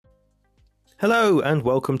Hello and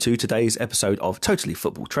welcome to today's episode of Totally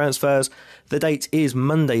Football Transfers. The date is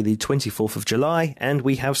Monday the 24th of July and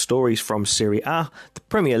we have stories from Serie A, the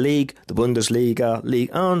Premier League, the Bundesliga,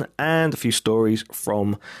 Ligue 1 and a few stories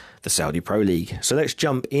from the Saudi Pro League. So let's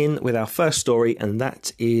jump in with our first story, and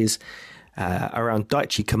that is around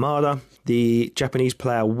Daichi Kamada. The Japanese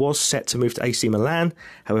player was set to move to AC Milan,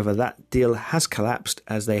 however that deal has collapsed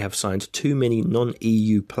as they have signed too many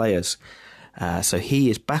non-EU players. So he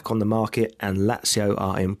is back on the market and Lazio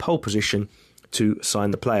are in pole position to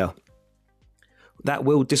sign the player. That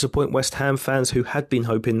will disappoint West Ham fans who had been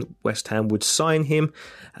hoping West Ham would sign him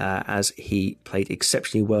as he played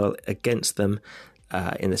exceptionally well against them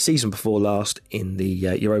in the season before last in the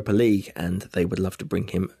Europa League, and they would love to bring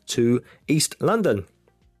him to East London.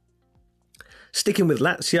 Sticking with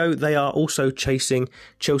Lazio, they are also chasing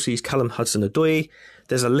Chelsea's Callum Hudson-Odoi.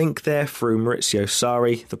 There's a link there through Maurizio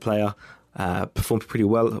Sarri. The player performed pretty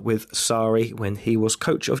well with Sarri when he was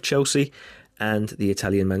coach of Chelsea, and the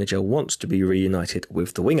Italian manager wants to be reunited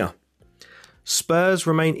with the winger. Spurs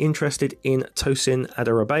remain interested in Tosin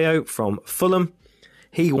Adarabioyo from Fulham.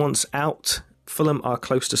 He wants out. Fulham are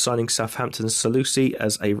close to signing Southampton's Salusi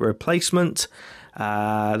as a replacement.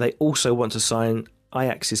 They also want to sign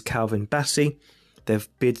Ajax's Calvin Bassey. They've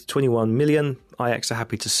bid 21 million. Ajax are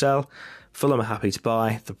happy to sell. Fulham are happy to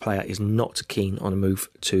buy. The player is not keen on a move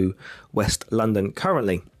to West London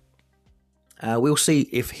currently. We'll see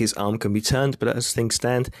if his arm can be turned, but as things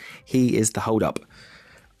stand, he is the hold-up.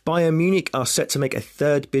 Bayern Munich are set to make a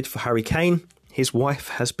third bid for Harry Kane. His wife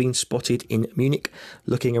has been spotted in Munich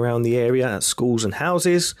looking around the area at schools and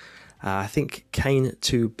houses. I think Kane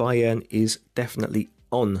to Bayern is definitely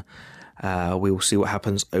on. We will see what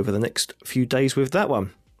happens over the next few days with that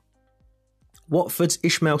one. Watford's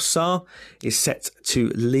Ismail Sarr is set to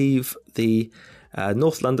leave the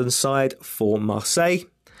North London side for Marseille.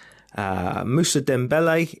 Moussa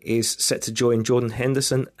Dembele is set to join Jordan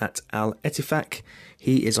Henderson at Al Ettifaq.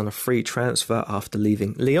 He is on a free transfer after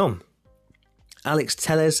leaving Lyon. Alex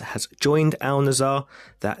Telles has joined Al Nassr.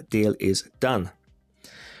 That deal is done.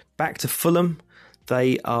 Back to Fulham.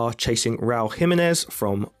 They are chasing Raul Jimenez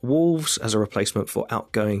from Wolves as a replacement for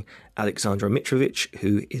outgoing Alexander Mitrovic,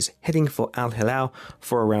 who is heading for Al Hilal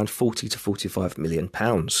for around £40 to £45 million.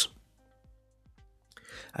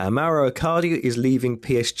 Mauro Icardi is leaving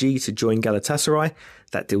PSG to join Galatasaray.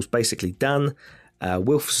 That deal's basically done.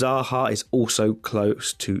 Wilf Zaha is also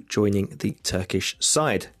close to joining the Turkish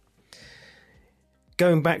side.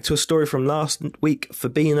 Going back to a story from last week,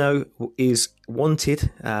 Fabinho is wanted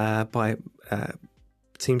by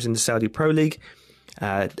teams in the Saudi Pro League.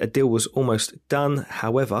 A deal was almost done.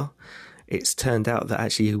 However, it's turned out that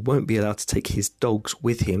actually he won't be allowed to take his dogs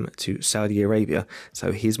with him to Saudi Arabia.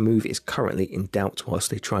 So his move is currently in doubt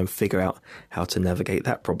whilst they try and figure out how to navigate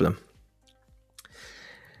that problem.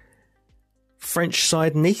 French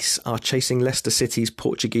side Nice are chasing Leicester City's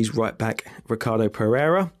Portuguese right-back Ricardo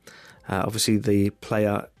Pereira. Obviously, the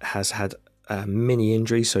player has had many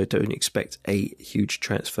injuries, so don't expect a huge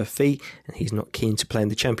transfer fee, and he's not keen to play in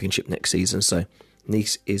the Championship next season, so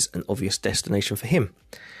Nice is an obvious destination for him.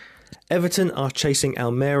 Everton are chasing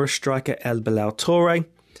Almeria striker El Bilal Toure.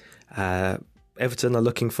 Everton are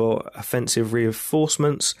looking for offensive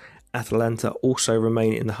reinforcements. Atalanta also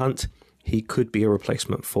remain in the hunt. He could be a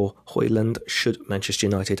replacement for Højlund should Manchester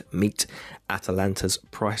United meet Atalanta's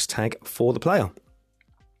price tag for the player.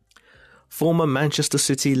 Former Manchester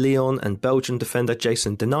City, Lyon and Belgian defender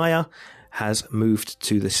Jason Denayer has moved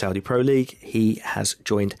to the Saudi Pro League. He has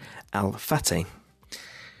joined Al Fateh.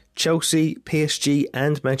 Chelsea, PSG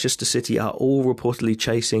and Manchester City are all reportedly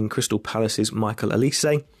chasing Crystal Palace's Michael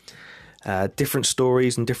Olise. Different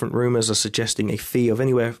stories and different rumours are suggesting a fee of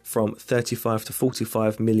anywhere from 35 to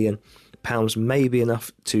 45 million pounds may be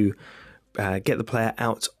enough to get the player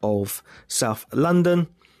out of South London.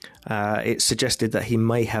 It's suggested that he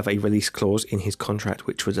may have a release clause in his contract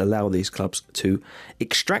which would allow these clubs to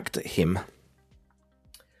extract him.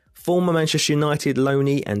 Former Manchester United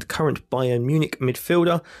loanee and current Bayern Munich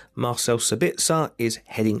midfielder Marcel Sabitzer is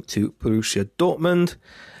heading to Borussia Dortmund.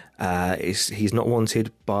 He's not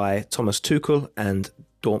wanted by Thomas Tuchel, and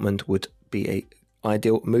Dortmund would be an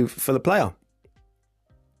ideal move for the player.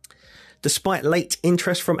 Despite late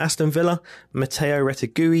interest from Aston Villa, Matteo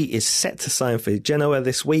Retegui is set to sign for Genoa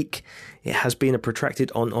this week. It has been a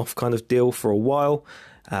protracted on-off kind of deal for a while.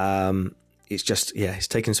 It's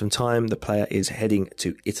taken some time. The player is heading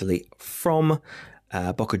to Italy from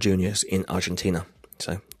Boca Juniors in Argentina.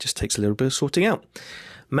 So it just takes a little bit of sorting out.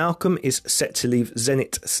 Malcolm is set to leave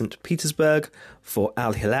Zenit St. Petersburg for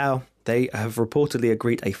Al Hilal. They have reportedly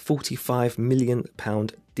agreed a £45 million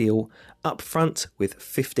deal up front with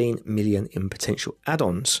 $15 million in potential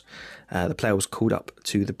add-ons. The player was called up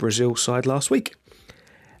to the Brazil side last week.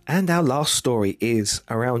 And our last story is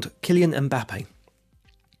around Kylian Mbappe.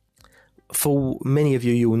 For many of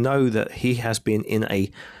you, you'll know that he has been in a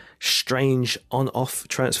strange on-off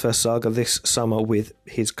transfer saga this summer with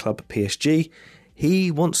his club PSG.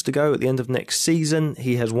 He wants to go at the end of next season.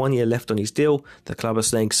 He has 1 year left on his deal. The club are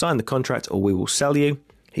saying, sign the contract or we will sell you.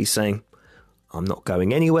 He's saying, I'm not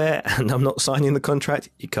going anywhere and I'm not signing the contract.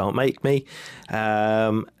 You can't make me.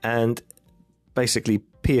 And basically,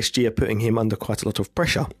 PSG are putting him under quite a lot of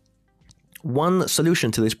pressure. One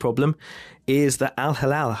solution to this problem is that Al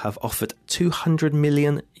Hilal have offered €200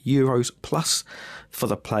 million plus for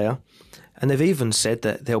the player. And they've even said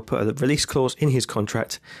that they'll put a release clause in his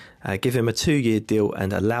contract, give him a 2-year deal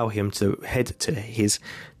and allow him to head to his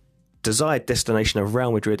desired destination of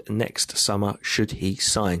Real Madrid next summer should he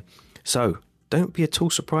sign. So don't be at all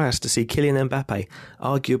surprised to see Kylian Mbappe,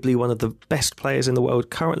 arguably one of the best players in the world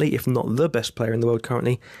currently, if not the best player in the world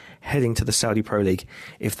currently, heading to the Saudi Pro League.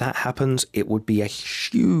 If that happens, it would be a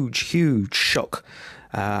huge, huge shock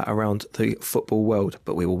around the football world,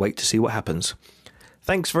 but we will wait to see what happens.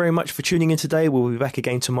 Thanks very much for tuning in today. We'll be back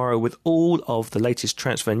again tomorrow with all of the latest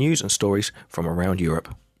transfer news and stories from around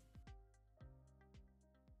Europe.